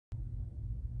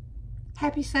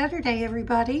Happy Saturday,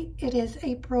 everybody. It is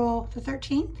April the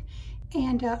 13th,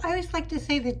 and I always like to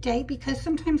say the date because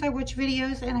sometimes I watch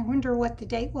videos and I wonder what the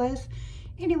date was.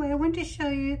 Anyway, I wanted to show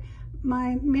you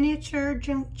my miniature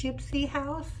junk gypsy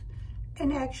house,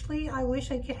 and actually I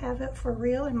wish I could have it for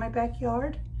real in my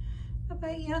backyard.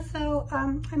 But yeah, so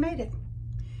I made it.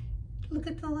 Look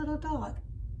at the little dog.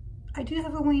 I do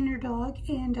have a wiener dog,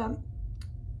 and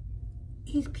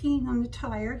he's peeing on the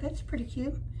tire. That's pretty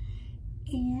cute.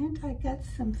 And I got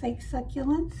some fake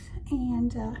succulents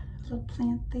and a little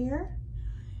plant there.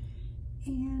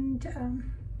 And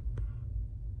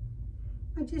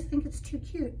I just think it's too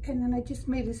cute. And then I just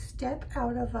made a step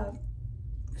out of a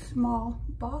small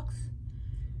box.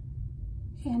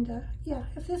 And yeah,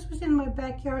 if this was in my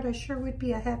backyard, I sure would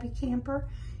be a happy camper.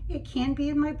 It can be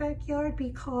in my backyard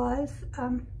because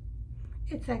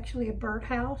it's actually a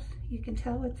birdhouse. You can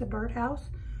tell it's a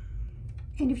birdhouse.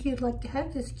 And if you'd like to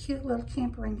have this cute little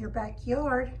camper in your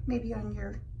backyard, maybe on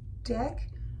your deck,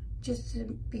 just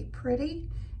to be pretty,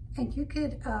 and you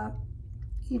could,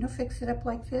 you know, fix it up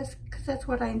like this, because that's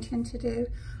what I intend to do.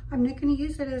 I'm not going to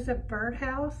use it as a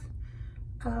birdhouse,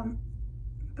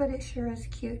 but it sure is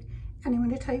cute. And I'm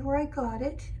going to tell you where I got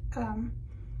it.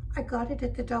 I got it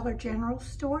at the Dollar General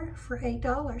store for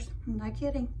 $8. I'm not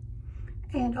kidding.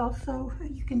 And also,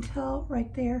 you can tell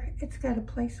right there, it's got a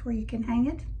place where you can hang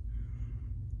it.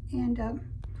 And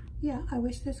yeah, I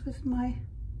wish this was my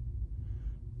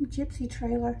gypsy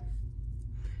trailer.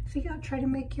 So yeah, try to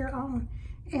make your own.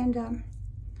 And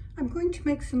I'm going to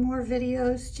make some more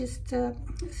videos, just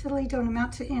silly, don't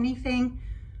amount to anything.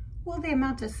 Well, they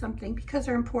amount to something because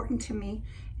they're important to me.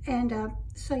 And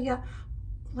so yeah,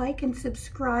 like and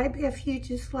subscribe if you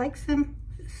just like some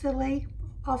silly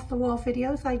off-the-wall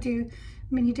videos. I do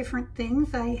many different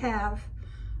things.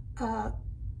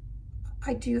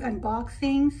 I do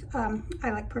unboxings. I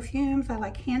like perfumes. I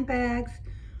like handbags.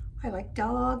 I like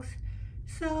dogs.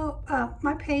 So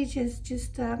my page is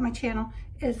just, my channel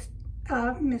is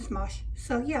Miss Mosh.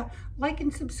 So yeah, like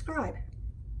and subscribe.